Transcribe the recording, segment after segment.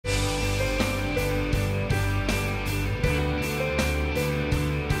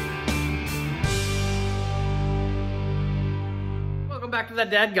Welcome back to That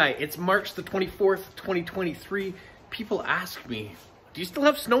Dad Guy. It's March the 24th, 2023. People ask me, do you still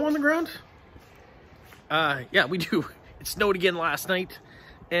have snow on the ground? Yeah, we do. It snowed again last night,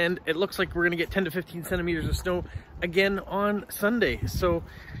 and it looks like we're gonna get 10 to 15 centimeters of snow again on Sunday. So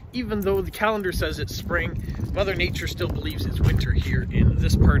even though the calendar says it's spring, Mother Nature still believes it's winter here in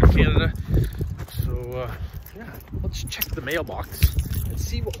this part of Canada. So yeah, let's check the mailbox and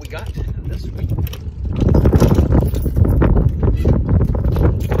see what we got this week.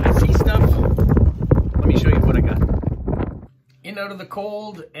 I see stuff. Let me show you what I got. In out of the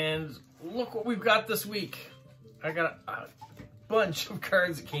cold, and look what we've got this week. I got a bunch of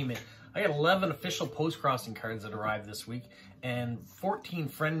cards that came in. I got 11 official Postcrossing cards that arrived this week, and 14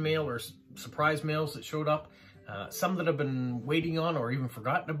 friend mail or surprise mails that showed up. Some that I've been waiting on or even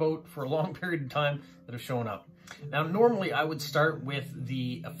forgotten about for a long period of time that have shown up. Now, normally I would start with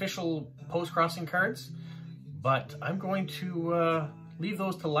the official Postcrossing cards, but I'm going to leave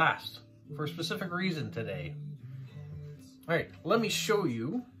those to last for a specific reason today. All right, let me show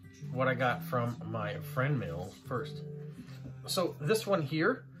you what I got from my friend mail first. So this one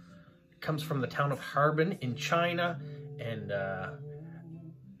here comes from the town of Harbin in China, and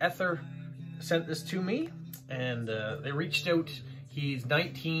Ether sent this to me, and they reached out. He's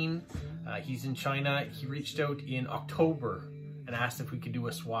 19, he's in China. He reached out in October and asked if we could do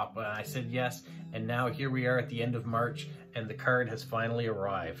a swap. I said yes, and now here we are at the end of March, and the card has finally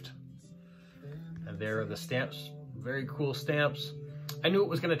arrived. And there are the stamps, very cool stamps. I knew it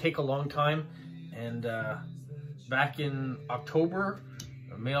was gonna take a long time, and back in October,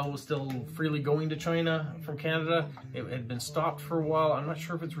 mail was still freely going to China from Canada. It had been stopped for a while. I'm not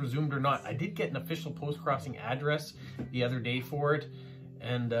sure if it's resumed or not. I did get an official Postcrossing address the other day for it,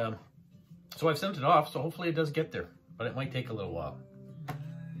 and so I've sent it off, so hopefully it does get there, but it might take a little while.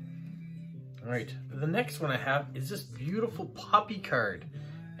 All right, the next one I have is this beautiful poppy card,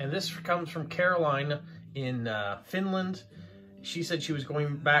 and this comes from Caroline in Finland. She said she was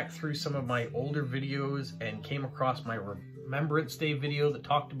going back through some of my older videos and came across my Remembrance Day video that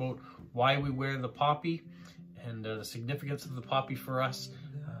talked about why we wear the poppy and the significance of the poppy for us,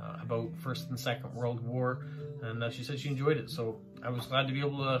 about First and Second World War, and she said she enjoyed it. So I was glad to be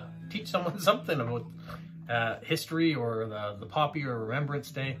able to teach someone something about history or the poppy or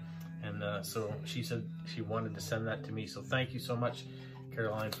Remembrance Day, and so she said she wanted to send that to me. So thank you so much,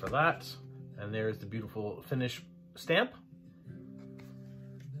 Caroline, for that. And there's the beautiful Finnish stamp.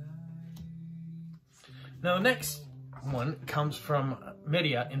 Now the next one comes from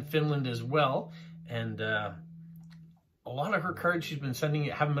Media in Finland as well, and a lot of her cards she's been sending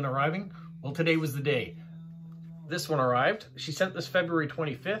haven't been arriving. Well, today was the day. This one arrived. She sent this February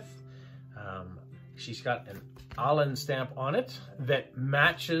 25th. She's got an Allen stamp on it that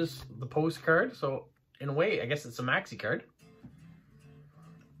matches the postcard, so in a way I guess it's a maxi card.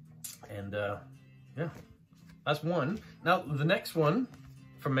 And yeah, that's one. Now the next one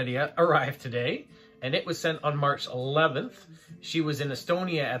from Media arrived today, and it was sent on March 11th. She was in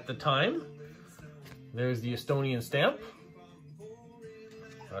Estonia at the time. There's the Estonian stamp.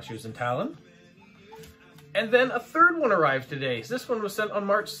 She was in Tallinn. And then a third one arrived today. So this one was sent on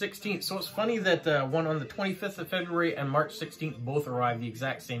March 16th. So it's funny that one on the 25th of February and March 16th both arrived the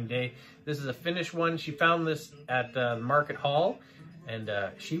exact same day. This is a Finnish one. She found this at the Market Hall, and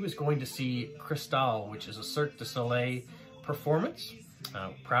she was going to see Cristal, which is a Cirque du Soleil performance.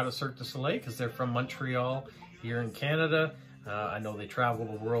 Proud of Cirque du Soleil because they're from Montreal here in Canada. I know they travel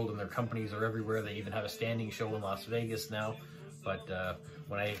the world and their companies are everywhere. They even have a standing show in Las Vegas now. But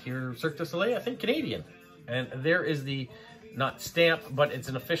when I hear Cirque du Soleil, I think Canadian. And there is the, not stamp, but it's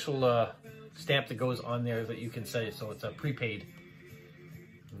an official stamp that goes on there that you can say. So it's a prepaid.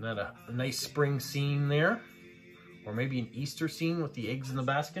 Isn't that a nice spring scene there? Or maybe an Easter scene with the eggs in the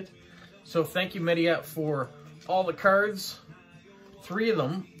basket. So thank you, Media, for all the cards. 3 of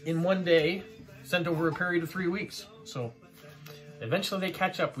them in one day, sent over a period of 3 weeks. So eventually they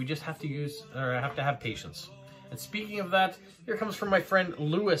catch up. We just have to have patience. And speaking of that, here comes from my friend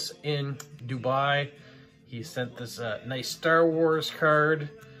Lewis in Dubai. He sent this nice Star Wars card,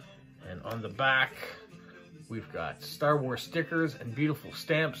 and on the back we've got Star Wars stickers and beautiful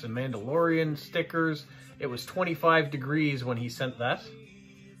stamps and Mandalorian stickers. It was 25 degrees when he sent that,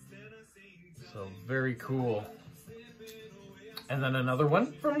 so very cool. And then another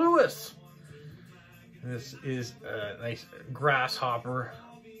one from Lewis. This is a nice grasshopper,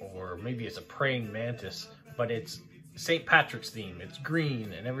 or maybe it's a praying mantis, but it's St. Patrick's theme. It's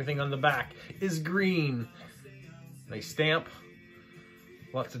green, and everything on the back is green. Nice stamp.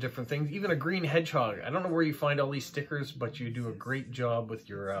 Lots of different things. Even a green hedgehog. I don't know where you find all these stickers, but you do a great job with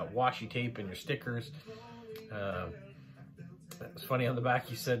your washi tape and your stickers. It's funny, on the back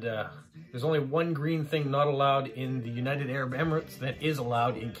he said, there's only one green thing not allowed in the United Arab Emirates that is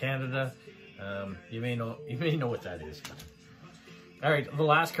allowed in Canada. You may know what that is. All right, the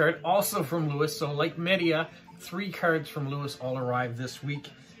last card, also from Lewis. So like Media, 3 cards from Lewis all arrived this week.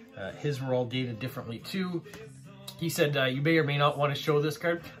 His were all dated differently too. He said, you may or may not want to show this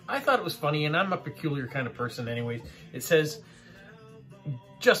card. I thought it was funny, and I'm a peculiar kind of person anyways. It says,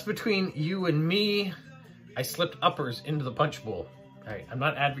 just between you and me, I slipped uppers into the punch bowl. All right, I'm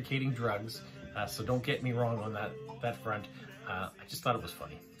not advocating drugs, so don't get me wrong on that front. I just thought it was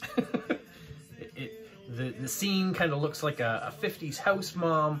funny. The scene kind of looks like a 50s house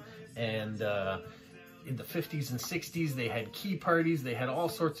mom, and in the 50s and 60s they had key parties, they had all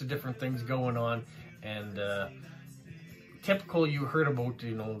sorts of different things going on, and typical you heard about,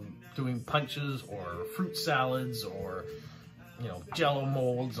 you know, doing punches or fruit salads or, you know, jello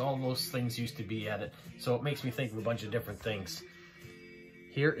molds, all those things used to be at it. So it makes me think of a bunch of different things.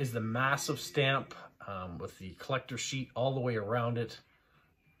 Here is the massive stamp with the collector sheet all the way around it.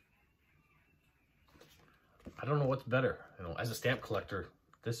 I don't know what's better. You know, as a stamp collector,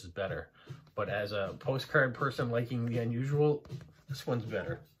 this is better. But as a postcard person liking the unusual, this one's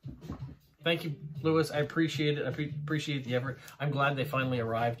better. Thank you, Lewis. I appreciate it. I appreciate the effort. I'm glad they finally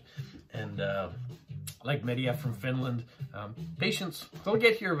arrived. And like Media from Finland, patience. They'll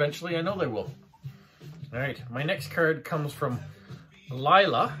get here eventually. I know they will. All right, my next card comes from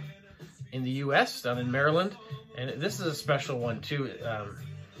Lila in the US, down in Maryland. And this is a special one too.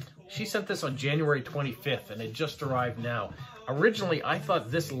 She sent this on January 25th, and it just arrived now. Originally, I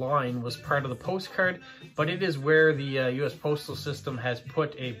thought this line was part of the postcard, but it is where the U.S. Postal System has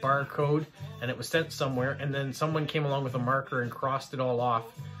put a barcode, and it was sent somewhere, and then someone came along with a marker and crossed it all off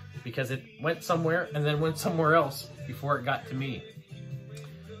because it went somewhere and then went somewhere else before it got to me.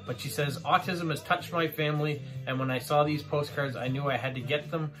 But she says, autism has touched my family, and when I saw these postcards, I knew I had to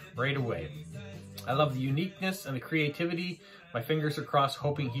get them right away. I love the uniqueness and the creativity. My fingers are crossed,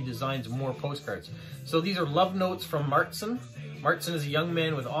 hoping he designs more postcards. So these are love notes from Martson. Martson is a young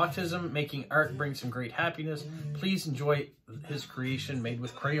man with autism. Making art brings him great happiness. Please enjoy his creation made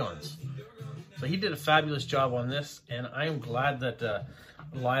with crayons. So he did a fabulous job on this, and I am glad that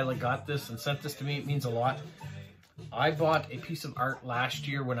Lila got this and sent this to me. It means a lot. I bought a piece of art last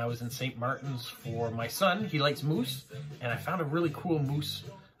year when I was in St. Martin's for my son. He likes moose, and I found a really cool moose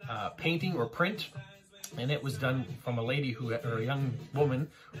painting or print. And it was done from a lady or a young woman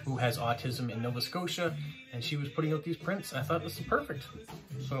who has autism in Nova Scotia, and she was putting out these prints. I thought this is perfect.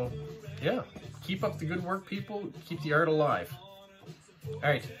 So yeah, keep up the good work, people. Keep the art alive. All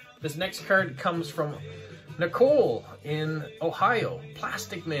right, this next card comes from Nicole in Ohio,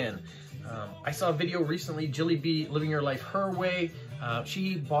 Plastic Man. I saw a video recently, Jilly B living her life her way.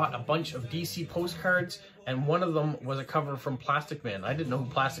 She bought a bunch of DC postcards, and one of them was a cover from Plastic Man. I didn't know who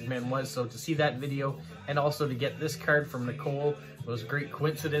Plastic Man was, so to see that video and also to get this card from Nicole was a great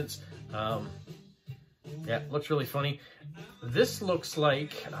coincidence. Yeah, it looks really funny. This looks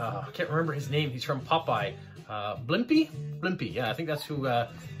like, I can't remember his name, he's from Popeye. Blimpy? Blimpy, yeah, I think that's who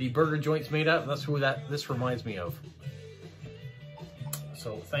the burger joint's made of. That's who this reminds me of.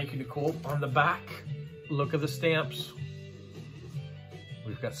 So thank you, Nicole. On the back, look at the stamps.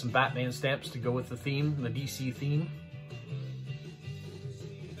 We've got some Batman stamps to go with the theme, the DC theme.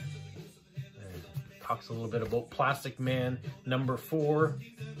 And talks a little bit about Plastic Man #4.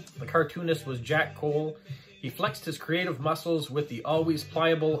 The cartoonist was Jack Cole. He flexed his creative muscles with the always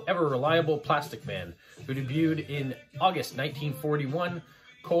pliable, ever reliable Plastic Man, who debuted in August 1941.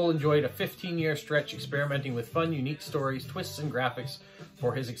 Cole enjoyed a 15-year stretch experimenting with fun, unique stories, twists, and graphics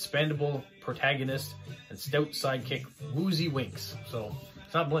for his expandable protagonist and stout sidekick, Woozy Winks. So,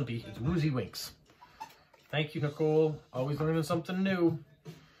 it's not Blimpy, it's Woozy Winks. Thank you, Nicole. Always learning something new.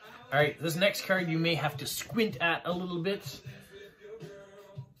 All right, this next card you may have to squint at a little bit.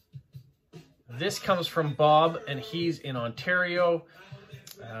 This comes from Bob, and he's in Ontario.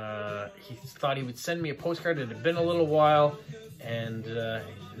 He thought he would send me a postcard. It had been a little while. And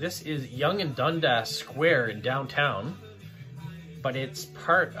this is Yonge and Dundas Square in downtown, but it's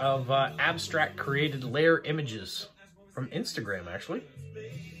part of abstract created layer images from Instagram, actually.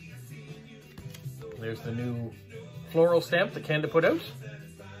 There's the new floral stamp that Canada put out.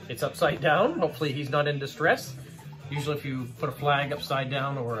 It's upside down. Hopefully he's not in distress. Usually if you put a flag upside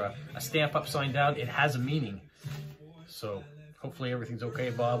down or a stamp upside down, it has a meaning. So hopefully everything's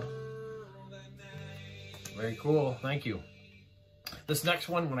okay, Bob. Very cool. Thank you. This next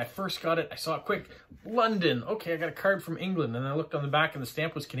one, when I first got it, I saw it quick. London. Okay, I got a card from England, and I looked on the back, and the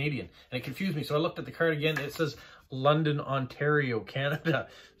stamp was Canadian, and it confused me. So I looked at the card again, and it says London, Ontario, Canada.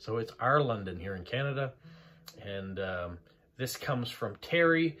 So it's our London here in Canada. And This comes from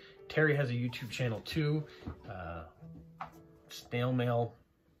Terry. Terry has a YouTube channel too. Snail Mail.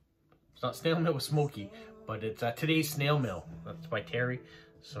 It's not Snail Mail with Smokey, but it's Today's Snail Mail. That's by Terry.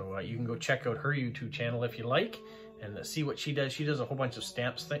 So you can go check out her YouTube channel if you like and see what she does. She does a whole bunch of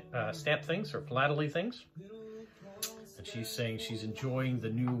stamp things or philately things. And she's saying she's enjoying the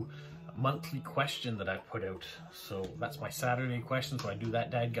new monthly question that I've put out. So that's my Saturday question. So I do that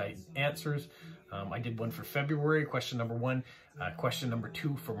Dad Guide Answers. I did one for February, question number 1. Question number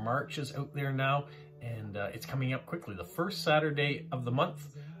 2 for March is out there now, and it's coming up quickly. The first Saturday of the month,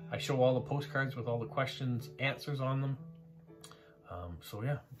 I show all the postcards with all the questions, answers on them. So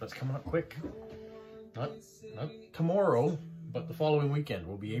yeah, that's coming up quick. Not tomorrow, but the following weekend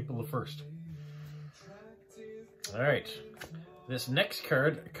will be April the 1st. All right, this next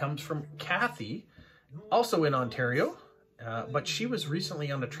card comes from Kathy, also in Ontario. But she was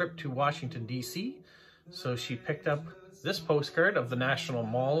recently on a trip to Washington, D.C., so she picked up this postcard of the National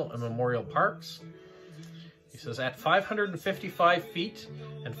Mall and Memorial Parks. He says, at 555 feet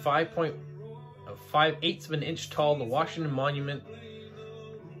and 5/8 of an inch tall, the Washington Monument,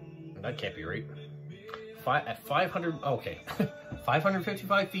 that can't be right, at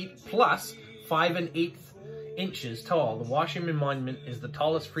 555 feet plus 5 1/8 inches tall, the Washington Monument is the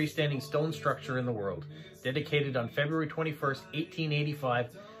tallest freestanding stone structure in the world. Dedicated on February 21st,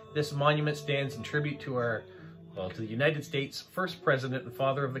 1885, this monument stands in tribute to to the United States' first president and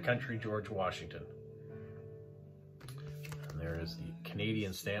father of the country, George Washington. And there is the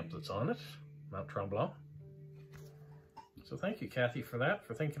Canadian stamp that's on it, Mount Tremblant. So thank you, Kathy, for that,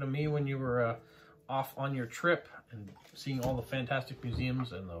 for thinking of me when you were off on your trip and seeing all the fantastic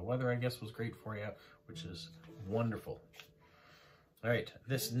museums, and the weather, I guess, was great for you, which is wonderful. All right,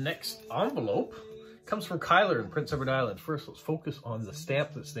 this next envelope comes from Kyler in Prince Edward Island. First, let's focus on the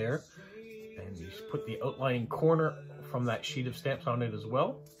stamp that's there. And you just put the outlining corner from that sheet of stamps on it as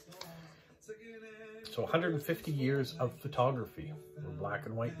well. So 150 years of photography. In black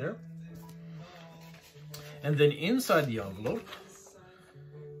and white there. And then inside the envelope,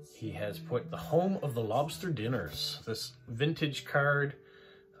 he has put the home of the lobster dinners. This vintage card.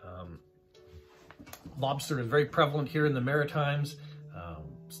 Lobster is very prevalent here in the Maritimes.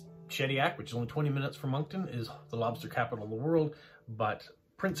 Shediac, which is only 20 minutes from Moncton, is the lobster capital of the world, but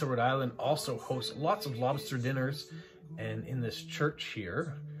Prince Edward Island also hosts lots of lobster dinners, and in this church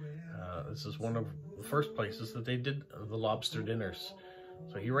here, this is one of the first places that they did the lobster dinners.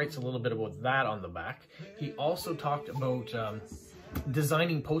 So he writes a little bit about that on the back. He also talked about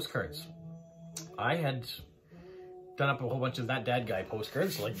designing postcards. I had done up a whole bunch of that Dad Guy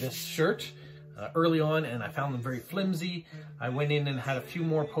postcards, like this shirt, early on, and I found them very flimsy. I went in and had a few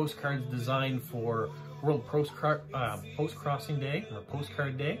more postcards designed for World Postcrossing Day, or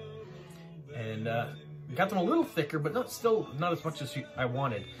Postcard Day, and got them a little thicker, but not as much as I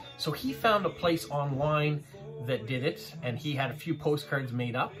wanted. So he found a place online that did it, and he had a few postcards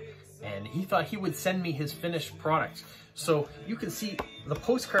made up, and he thought he would send me his finished product. So you can see the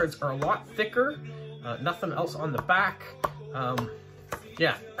postcards are a lot thicker, nothing else on the back.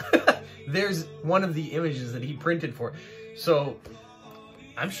 Yeah. There's one of the images that he printed for. So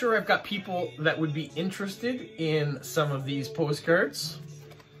I'm sure I've got people that would be interested in some of these postcards.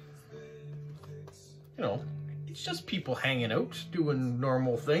 You know, it's just people hanging out, doing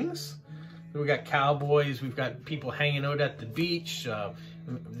normal things. We got cowboys, we've got people hanging out at the beach.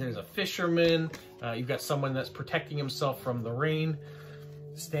 There's a fisherman. You've got someone that's protecting himself from the rain.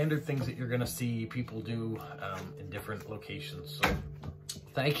 Standard things that you're gonna see people do in different locations. So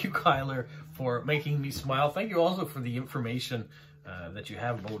thank you, Kyler, for making me smile. Thank you also for the information that you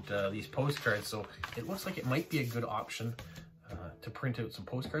have about these postcards. So it looks like it might be a good option to print out some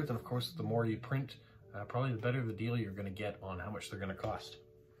postcards. And of course, the more you print, probably the better the deal you're going to get on how much they're going to cost.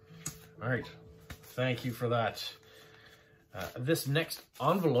 All right. Thank you for that. This next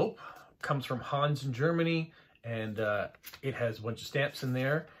envelope comes from Hans in Germany, and it has a bunch of stamps in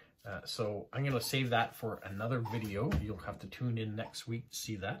there. So I'm going to save that for another video. You'll have to tune in next week to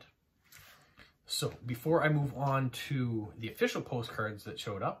see that. So before I move on to the official postcards that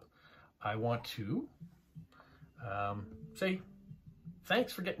showed up, I want to say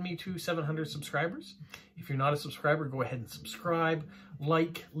thanks for getting me to 700 subscribers. If you're not a subscriber, go ahead and subscribe,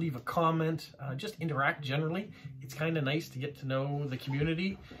 like, leave a comment, just interact generally. It's kind of nice to get to know the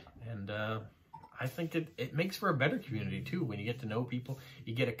community, and I think it makes for a better community too. When you get to know people,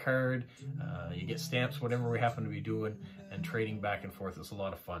 you get a card, you get stamps, whatever we happen to be doing, and trading back and forth. It's a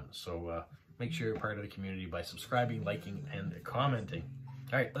lot of fun. So make sure you're part of the community by subscribing, liking, and commenting.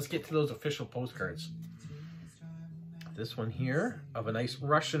 All right, let's get to those official postcards. This one here of a nice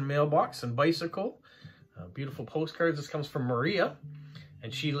Russian mailbox and bicycle. Beautiful postcards. This comes from Maria,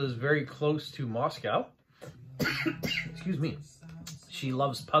 and she lives very close to Moscow. Excuse me. She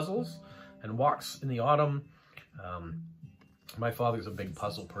loves puzzles and walks in the autumn. My father's a big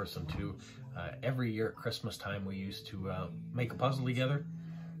puzzle person too. Every year at Christmas time we used to make a puzzle together,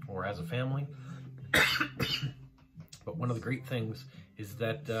 or as a family. But one of the great things is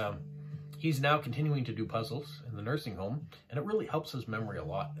that he's now continuing to do puzzles in the nursing home, and it really helps his memory a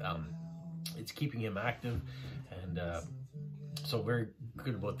lot. It's keeping him active, and so very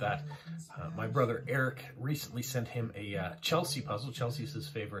good about that. My brother Eric recently sent him a Chelsea puzzle. Chelsea's his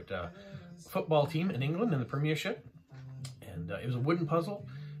favorite football team in England in the Premiership, and it was a wooden puzzle,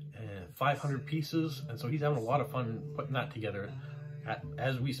 500 pieces, and so he's having a lot of fun putting that together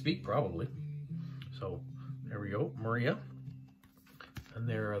as we speak, probably. So there we go, Maria. And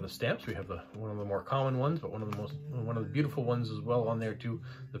there are the stamps. We have one of the more common ones, but one of the beautiful ones as well on there too,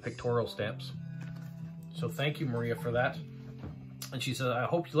 the pictorial stamps. So thank you, Maria, for that. And she says, I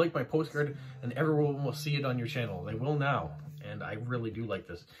hope you like my postcard and everyone will see it on your channel. They will now. And I really do like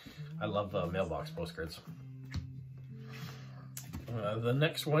this. I love mailbox postcards. The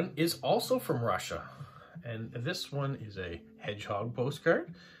next one is also from Russia. And this one is a hedgehog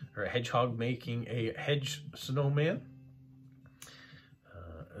postcard, or a hedgehog making a hedge snowman.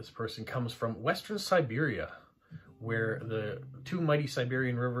 This person comes from Western Siberia, where the two mighty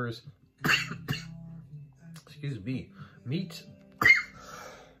Siberian rivers, excuse me, meet.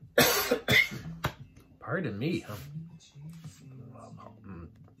 Pardon me, I'm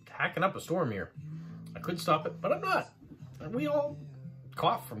hacking up a storm here. I could stop it, but I'm not. We all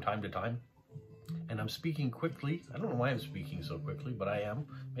cough from time to time, and I'm speaking quickly. I don't know why I'm speaking so quickly, but I am.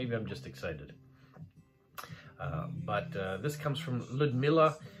 Maybe I'm just excited. This comes from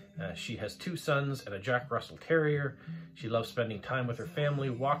Ludmila. She has 2 sons and a Jack Russell Terrier. She loves spending time with her family,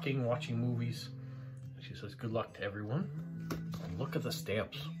 walking, watching movies. She says, good luck to everyone. And look at the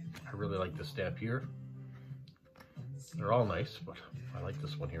stamps. I really like this stamp here. They're all nice, but I like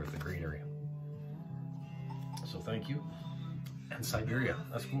this one here with the greenery. So thank you. And Siberia,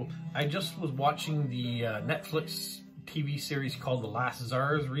 that's cool. I just was watching the Netflix TV series called The Last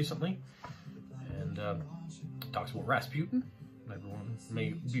Tsars recently. And talks about Rasputin. Everyone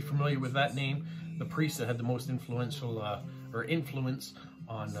may be familiar with that name. The priest that had the most influence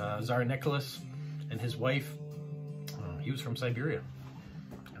on Tsar Nicholas and his wife. He was from Siberia.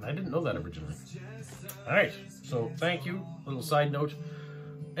 And I didn't know that originally. All right, so thank you. Little side note.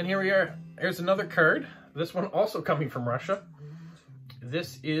 And here we are. Here's another card. This one also coming from Russia.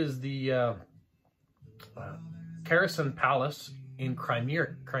 This is the Kherson Palace in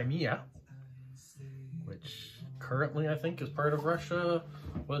Crimea, which currently I think is part of Russia,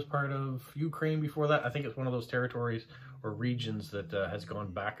 was part of Ukraine before that. I think it's one of those territories or regions that has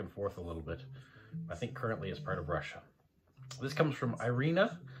gone back and forth a little bit. I think currently it's part of Russia. This comes from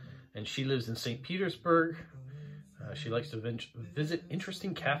Irina, and she lives in St. Petersburg. She likes to visit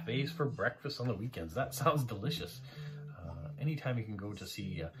interesting cafes for breakfast on the weekends. That sounds delicious. Anytime you can go to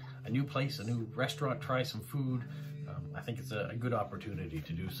see a new place, a new restaurant, try some food, I think it's a good opportunity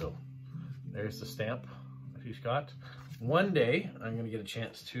to do so. There's the stamp she's got. One day, I'm going to get a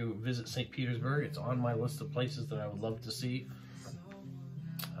chance to visit St. Petersburg. It's on my list of places that I would love to see.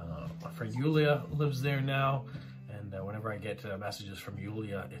 My friend Yulia lives there now, and whenever I get messages from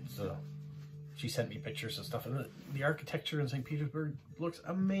Yulia, she sent me pictures and stuff, and the architecture in St. Petersburg looks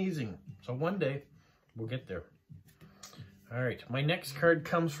amazing. So one day, we'll get there. All right, my next card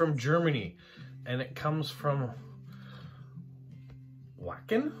comes from Germany, and it comes from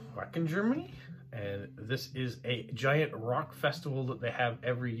Wacken, Germany. And this is a giant rock festival that they have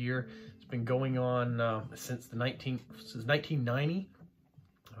every year. It's been going on since 1990.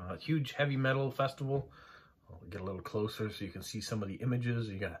 Huge heavy metal festival. I'll get a little closer so you can see some of the images.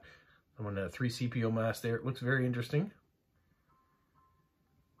 You got someone a 3CPO mast there. It looks very interesting.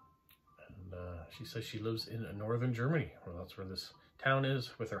 And she says she lives in northern Germany. Well, that's where this town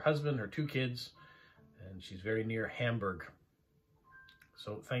is, with her husband, her 2 kids, and she's very near Hamburg.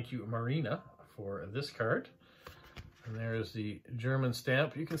 So thank you, Marina, for this card. And there's the German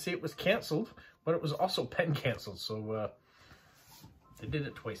stamp. You can see it was canceled, but it was also pen canceled, so they did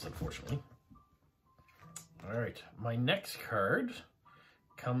it twice, unfortunately. All right, my next card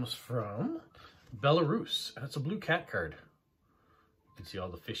comes from Belarus, and it's a blue cat card. You can see all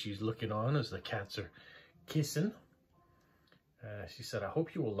the fishies looking on as the cats are kissing. She said, I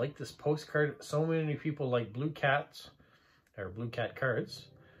hope you will like this postcard. So many people like blue cats, or blue cat cards.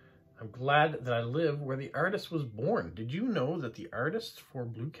 I'm glad that I live where the artist was born. Did you know that the artist for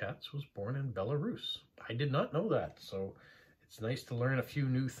blue cats was born in Belarus? I did not know that, so it's nice to learn a few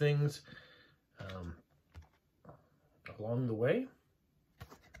new things. along the way.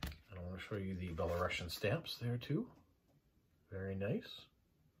 And I want to show you the Belarusian stamps there too. Very nice.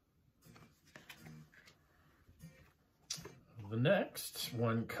 The next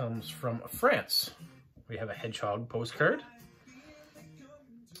one comes from France. We have a hedgehog postcard.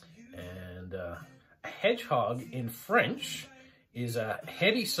 And a hedgehog in French is a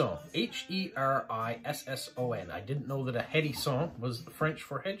hérisson, H-E-R-I-S-S-O-N. I didn't know that a hérisson was French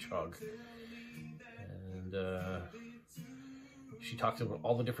for hedgehog. And she talks about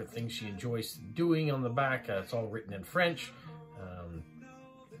all the different things she enjoys doing on the back. It's all written in French.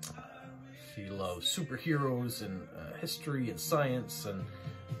 She loves superheroes and history and science and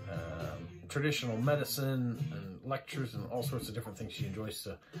traditional medicine and lectures and all sorts of different things she enjoys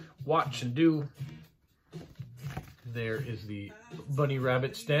to watch and do. There is the bunny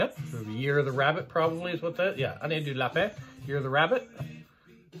rabbit stamp. The Year of the Rabbit probably is what that, yeah, Année du Lapin, Year of the Rabbit,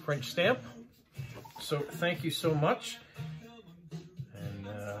 French stamp. So thank you so much. And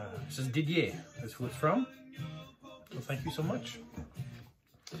it says Didier, that's who it's from. So thank you so much.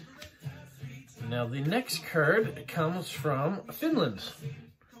 Now the next card comes from Finland.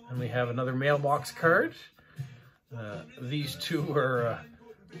 And we have another mailbox card. These two are,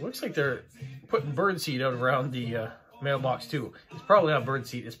 looks like they're putting birdseed out around the mailbox too. It's probably not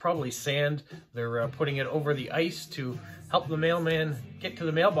birdseed, it's probably sand. They're putting it over the ice to help the mailman get to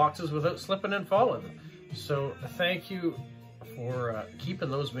the mailboxes without slipping and falling. So thank you for keeping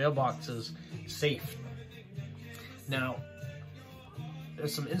those mailboxes safe. Now,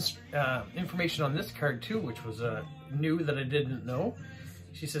 there's some information on this card too, which was new that I didn't know.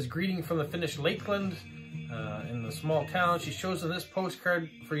 She says, greeting from the Finnish Lakeland in the small town. She's chosen this postcard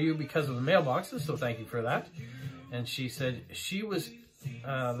for you because of the mailboxes, so thank you for that. And she said she was,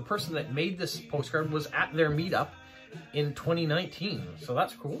 the person that made this postcard was at their meetup in 2019. So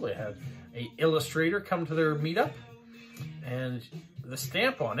that's cool. They had an illustrator come to their meetup, and the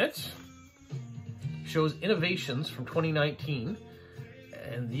stamp on it shows innovations from 2019.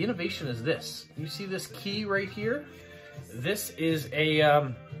 And the innovation is this. You see this key right here? This is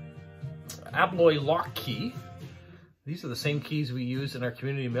a Abloy lock key. These are the same keys we use in our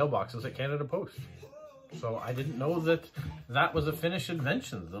community mailboxes at Canada Post. So I didn't know that that was a Finnish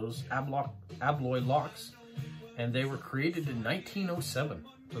invention, those Abloy locks. And they were created in 1907.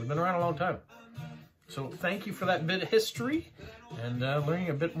 So they've been around a long time. So thank you for that bit of history and learning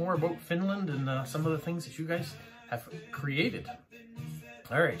a bit more about Finland and some of the things that you guys have created.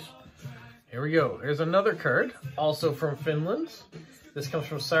 All right, here we go. Here's another card, also from Finland. This comes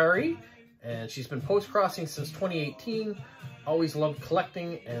from Sari, and she's been postcrossing since 2018. Always loved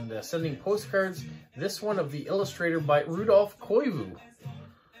collecting and sending postcards. This one of the illustrator by Rudolf Koivu.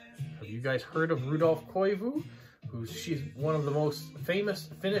 Have you guys heard of Rudolf Koivu? She's one of the most famous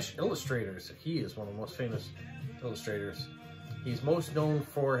Finnish illustrators. He is one of the most famous illustrators. He's most known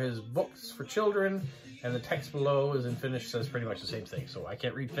for his books for children, and the text below is in Finnish, says pretty much the same thing. So I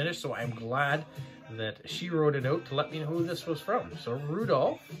can't read Finnish, so I'm glad that she wrote it out to let me know who this was from. So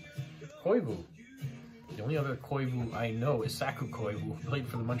Rudolf Koivu. The only other Koivu I know is Saku Koivu, who played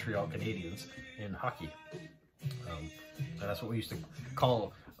for the Montreal Canadiens in hockey. And that's what we used to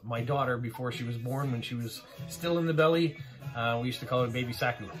call my daughter before she was born, when she was still in the belly. We used to call her Baby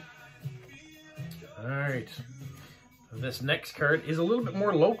Saku. All right. This next card is a little bit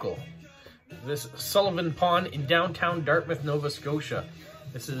more local. This Sullivan Pond in downtown Dartmouth, Nova Scotia.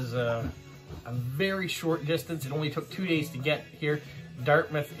 This is a very short distance. It only took 2 days to get here.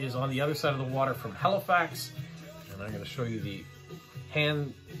 Dartmouth is on the other side of the water from Halifax. And I'm going to show you the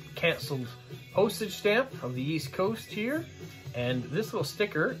hand-canceled postage stamp of the East Coast here. And this little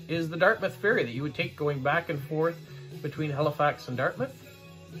sticker is the Dartmouth ferry that you would take going back and forth between Halifax and Dartmouth.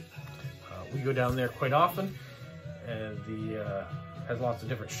 We go down there quite often. And has lots of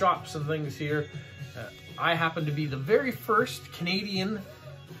different shops and things here. I happen to be the very first Canadian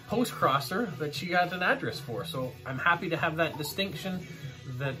postcrosser that she got an address for, so I'm happy to have that distinction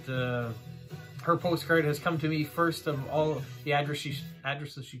that her postcard has come to me first of all the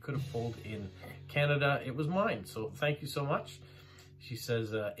addresses she could have pulled in Canada. It was mine, so thank you so much. She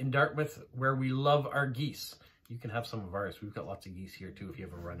says, in Dartmouth, where we love our geese. You can have some of ours. We've got lots of geese here too if you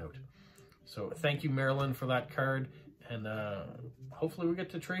ever run out. So thank you, Marilyn, for that card. And hopefully we get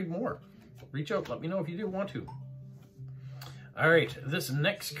to trade more. Reach out, let me know if you do want to. All right, this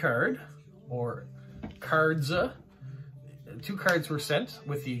next card, or cards, 2 cards were sent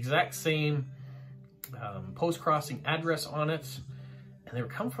with the exact same post-crossing address on it, and they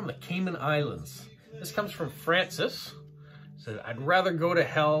come from the Cayman Islands. This comes from Francis. Said, I'd rather go to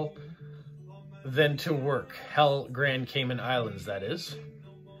hell than to work. Hell, Grand Cayman Islands, that is.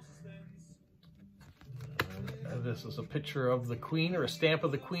 This is a picture of the Queen, or a stamp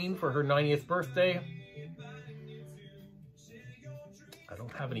of the Queen for her 90th birthday. I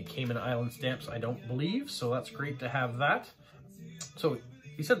don't have any Cayman Island stamps, I don't believe, so that's great to have that. So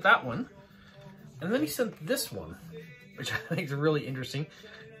he sent that one, and then he sent this one, which I think is really interesting.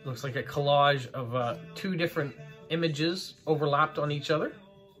 It looks like a collage of two different images overlapped on each other.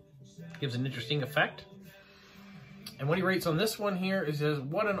 Gives an interesting effect. And what he writes on this one here is, says,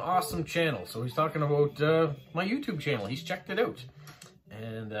 what an awesome channel. So he's talking about my YouTube channel. He's checked it out.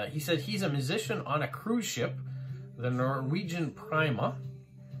 And he said he's a musician on a cruise ship, the Norwegian Prima.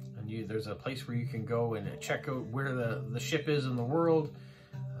 And there's a place where you can go and check out where the ship is in the world.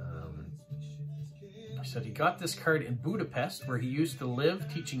 He said he got this card in Budapest, where he used to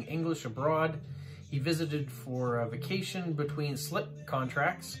live, teaching English abroad. He visited for a vacation between slip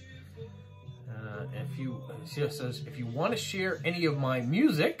contracts. He says, if you want to share any of my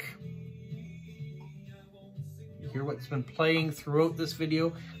music, you hear what's been playing throughout this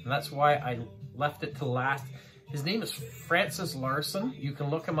video, and that's why I left it to last. His name is Francis Larson. You can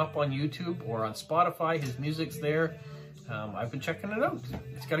look him up on YouTube or on Spotify. His music's there. I've been checking it out.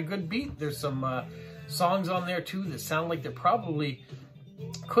 It's got a good beat. There's some songs on there too that sound like they probably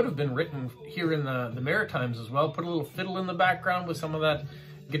could have been written here in the Maritimes as well. Put a little fiddle in the background with some of that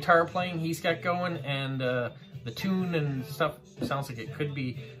guitar playing he's got going, and the tune and stuff sounds like it could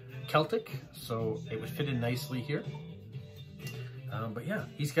be Celtic, so it would fit in nicely here. But yeah,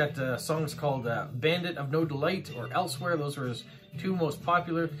 he's got songs called Bandit of No Delight or Elsewhere. Those are his two most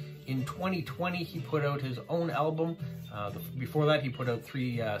popular. In 2020, he put out his own album. Before that, he put out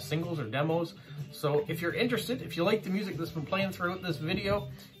 3 singles or demos. So if you're interested, if you like the music that's been playing throughout this video,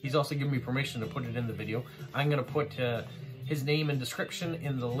 he's also given me permission to put it in the video. I'm going to put his name and description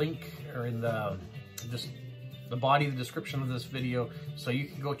in the link, or in the body of the description of this video, so you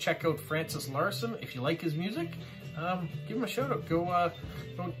can go check out Francis Larson. If you like his music, give him a shout out. Go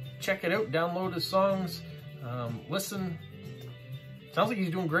check it out, download his songs, listen. Sounds like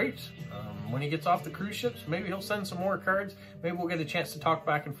he's doing great. When he gets off the cruise ships, maybe he'll send some more cards. Maybe we'll get a chance to talk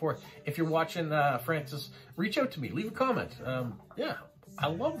back and forth. If you're watching Francis, reach out to me, leave a comment. Yeah, I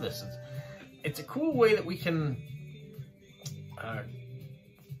love this. It's a cool way that we can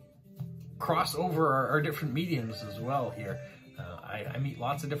cross over our different mediums as well here. I meet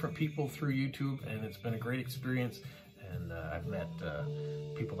lots of different people through YouTube, and it's been a great experience. And I've met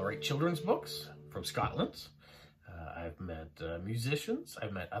people that write children's books from Scotland. I've met musicians.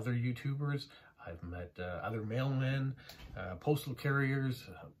 I've met other YouTubers. I've met other mailmen, postal carriers.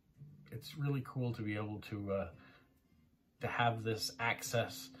 It's really cool to be able to have this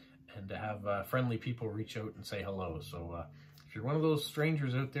access and to have friendly people reach out and say hello. So if you're one of those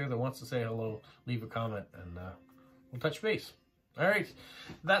strangers out there that wants to say hello, leave a comment and we'll touch base. All right,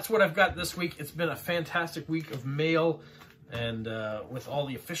 that's what I've got this week. It's been a fantastic week of mail, and with all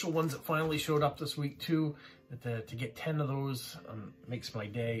the official ones that finally showed up this week too, to get 10 of those makes my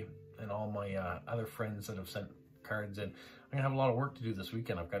day, and all my other friends that have sent cards in. I'm gonna have a lot of work to do this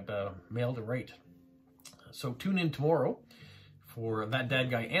weekend. I've got mail to write. So tune in tomorrow for That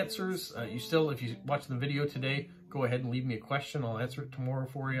Dad Guy Answers. If you watch the video today, go ahead and leave me a question. I'll answer it tomorrow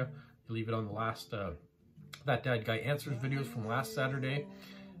for you. Leave it on the last That Dad Guy Answers videos from last Saturday.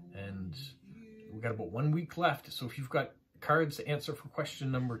 And we've got about 1 week left. So if you've got cards to answer for question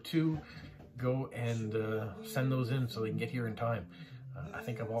number 2, go and send those in so they can get here in time. I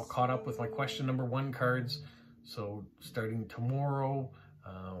think I've all caught up with my question number 1 cards. So starting tomorrow,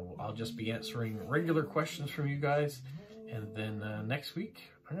 I'll just be answering regular questions from you guys. And then next week,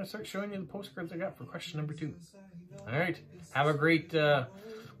 I'm going to start showing you the postcards I got for question number 2. All right. Have a great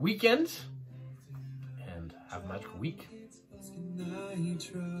weekend. And have a magical week.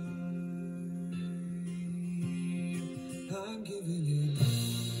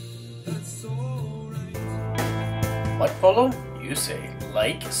 What, Polo? You say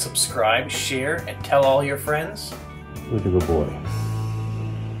like, subscribe, share, and tell all your friends. Who's a good boy?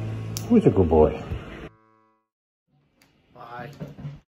 Who's a good boy? Bye.